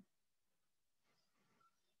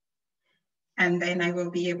 And then I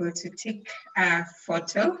will be able to take a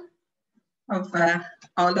photo of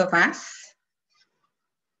all of us.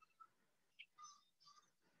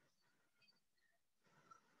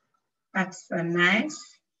 That's so nice.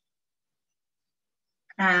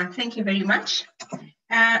 Thank you very much.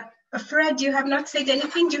 Fred, you have not said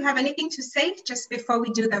anything. Do you have anything to say just before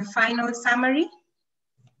we do the final summary?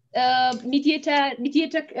 Mediator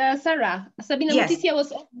Sarah, Sabina Yes. Mutisia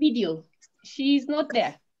was off video. She's not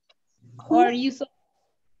there. Or you saw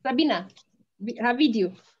Sabina, her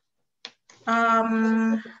video?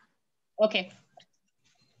 Okay.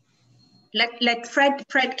 Let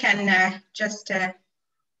Fred can just,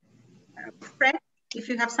 Fred, if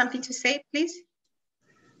you have something to say, please.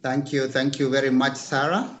 Thank you very much,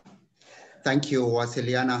 Sarah. Thank you,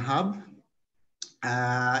 Wasilianahub.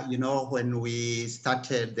 You know, when we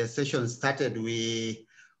started, the session started, we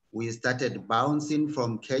started bouncing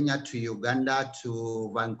from Kenya to Uganda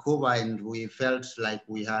to Vancouver, and we felt like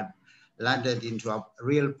we had landed into a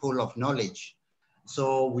real pool of knowledge.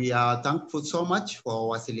 So we are thankful so much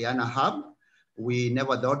for Wasilianahub. We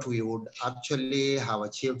never thought we would actually have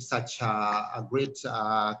achieved such a great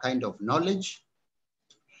kind of knowledge.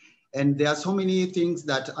 And there are so many things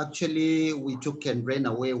that actually we took and ran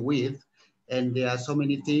away with. And there are so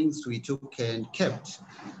many things we took and kept,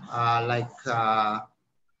 like the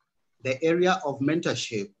area of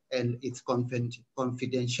mentorship and its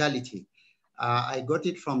confidentiality. I got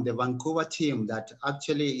it from the Vancouver team that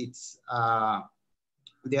actually it's,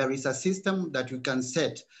 there is a system that we can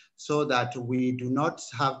set so that we do not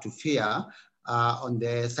have to fear on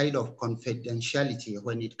the side of confidentiality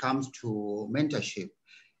when it comes to mentorship.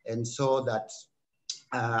 And so that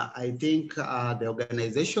I think the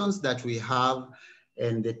organizations that we have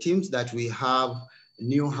and the teams that we have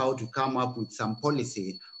knew how to come up with some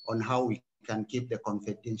policy on how we can keep the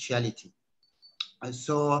confidentiality. And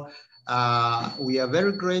so we are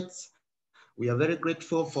very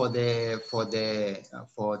grateful for the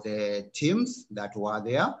teams that were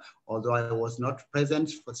there. Although I was not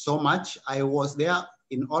present for so much, I was there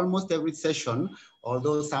in almost every session,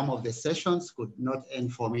 although some of the sessions could not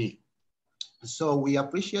end for me. So we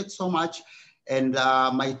appreciate so much. And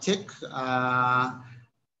my take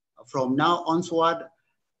from now onward,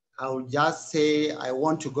 I will just say I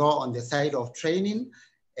want to go on the side of training,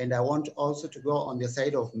 and I want also to go on the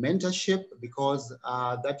side of mentorship, because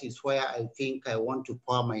that is where I think I want to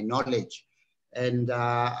pour my knowledge. And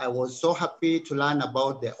I was so happy to learn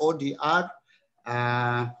about the ODR.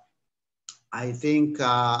 I think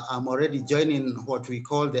I'm already joining what we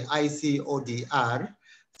call the ICODR.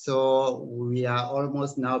 So we are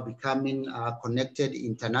almost now becoming connected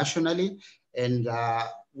internationally, and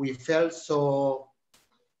we felt so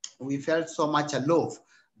much aloof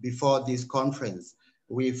before this conference.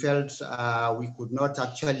 We felt we could not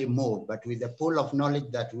actually move, but with the pool of knowledge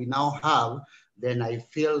that we now have, then I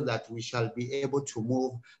feel that we shall be able to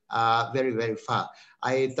move very, very far.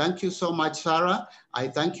 I thank you so much, Sarah. I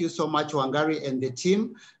thank you so much, Wangari and the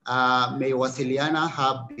team. May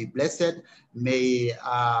Wasilianahub be blessed. May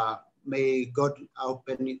God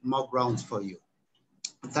open more grounds for you.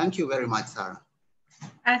 Thank you very much, Sarah.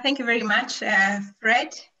 Thank you very much,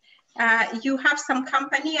 Fred. You have some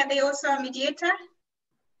company. Are they also a mediator?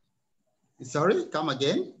 Sorry, come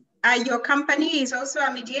again. Your company is also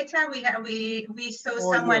a mediator. We saw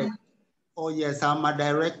someone. Yes. Oh yes, I'm a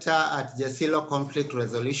director at Jesilo Conflict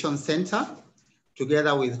Resolution Center,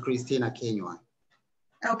 together with Christina Kenywa.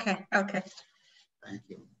 Okay. Okay. Thank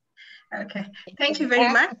you. Okay. Thank you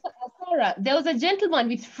very much. Sarah, there was a gentleman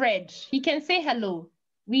with Fred. He can say hello.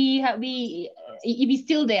 If he's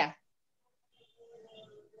still there.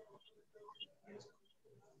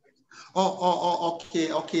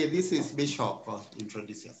 Okay. This is Bishop.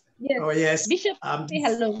 Introduce yourself. Yes. Oh, yes. Bishop, say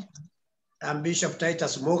hello. I'm Bishop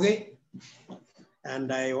Titus Moge,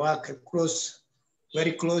 and I work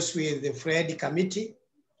very close with the Fred committee,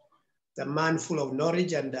 the man full of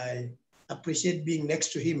knowledge, and I appreciate being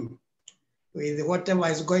next to him. With whatever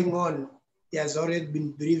is going on, he has already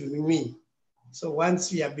been believing me. So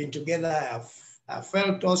once we have been together, I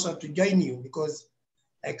felt also to join you, because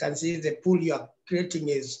I can see the pool you are creating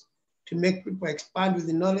is to make people expand with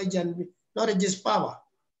the knowledge, and knowledge is power.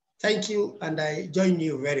 Thank you, and I join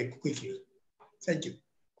you very quickly. Thank you.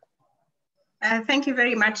 Thank you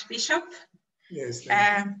very much, Bishop. Yes.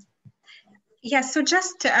 Yeah, so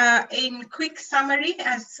just in quick summary,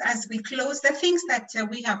 as we close, the things that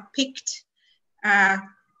we have picked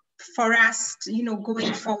for us,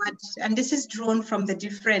 going forward, and this is drawn from the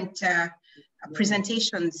different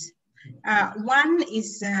presentations. One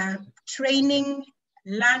is training,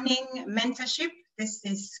 learning, mentorship. This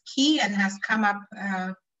is key and has come up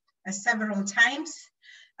several times.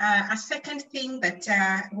 A second thing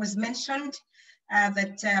that was mentioned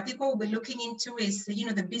that people will be looking into is,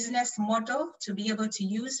 the business model to be able to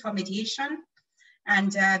use for mediation.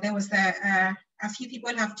 And there was a few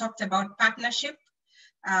people have talked about partnership,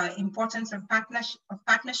 importance of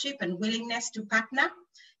partnership and willingness to partner.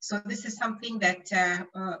 So this is something that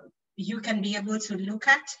you can be able to look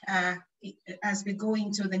at as we go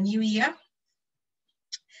into the new year.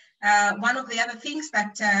 One of the other things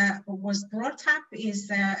that was brought up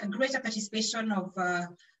is a greater participation of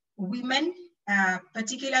women,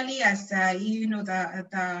 particularly as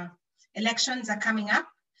the elections are coming up.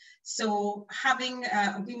 So having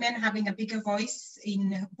women having a bigger voice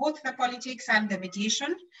in both the politics and the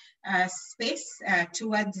mediation space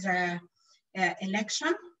towards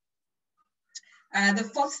election. The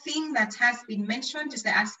fourth thing that has been mentioned is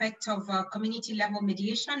the aspect of community level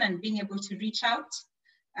mediation and being able to reach out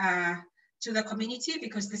to the community,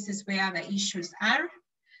 because this is where the issues are.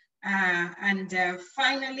 And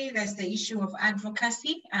finally, there's the issue of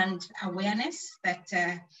advocacy and awareness that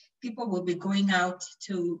people will be going out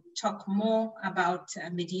to talk more about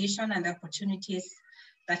mediation and the opportunities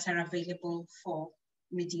that are available for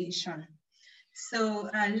mediation. So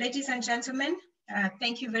ladies and gentlemen,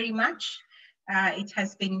 thank you very much. It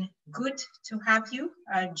has been good to have you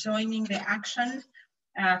joining the action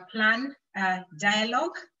plan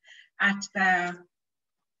dialogue at the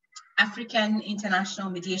African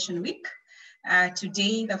International Mediation Week.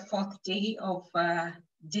 Today, the 4th day of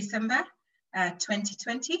December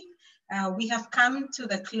 2020. We have come to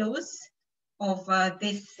the close of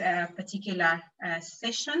this particular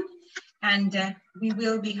session, and we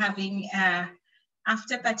will be having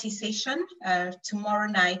after party session tomorrow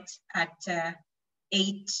night at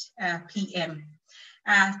 8 p.m.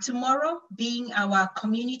 Tomorrow being our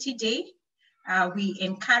community day, we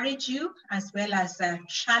encourage you as well as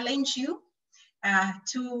challenge you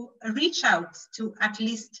to reach out to at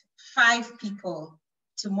least 5 people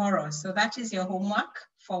tomorrow. So that is your homework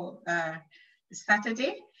for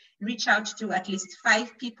Saturday. Reach out to at least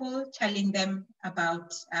 5 people, telling them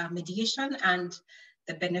about mediation and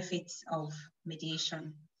the benefits of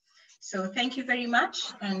mediation. So thank you very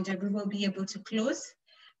much, and we will be able to close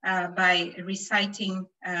by reciting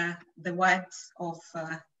the words of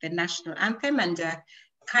the national anthem, and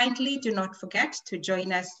kindly do not forget to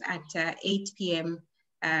join us at 8 p.m.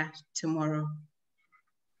 tomorrow.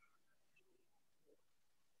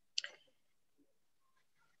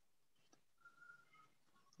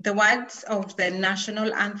 The words of the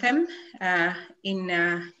national anthem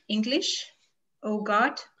in English. O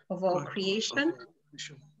God, of all creation,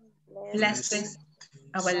 blesses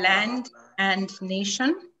our land and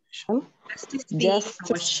nation. Justice be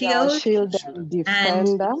our shield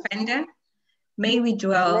and defender. May we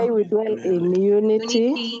dwell in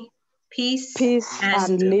unity, peace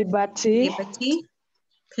and liberty.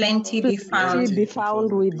 Plenty be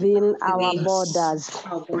found within our borders.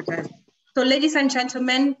 So ladies and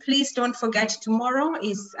gentlemen, please don't forget tomorrow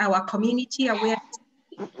is our community awareness,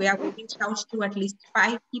 where we reach out to at least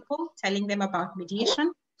 5 people, telling them about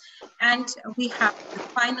mediation. And we have the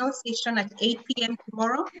final session at 8 p.m.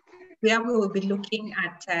 tomorrow, where we will be looking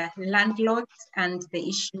at landlords and the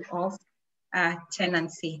issue of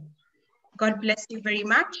tenancy. God bless you very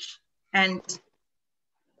much and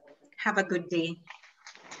have a good day.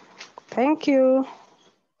 Thank you.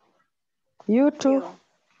 You too.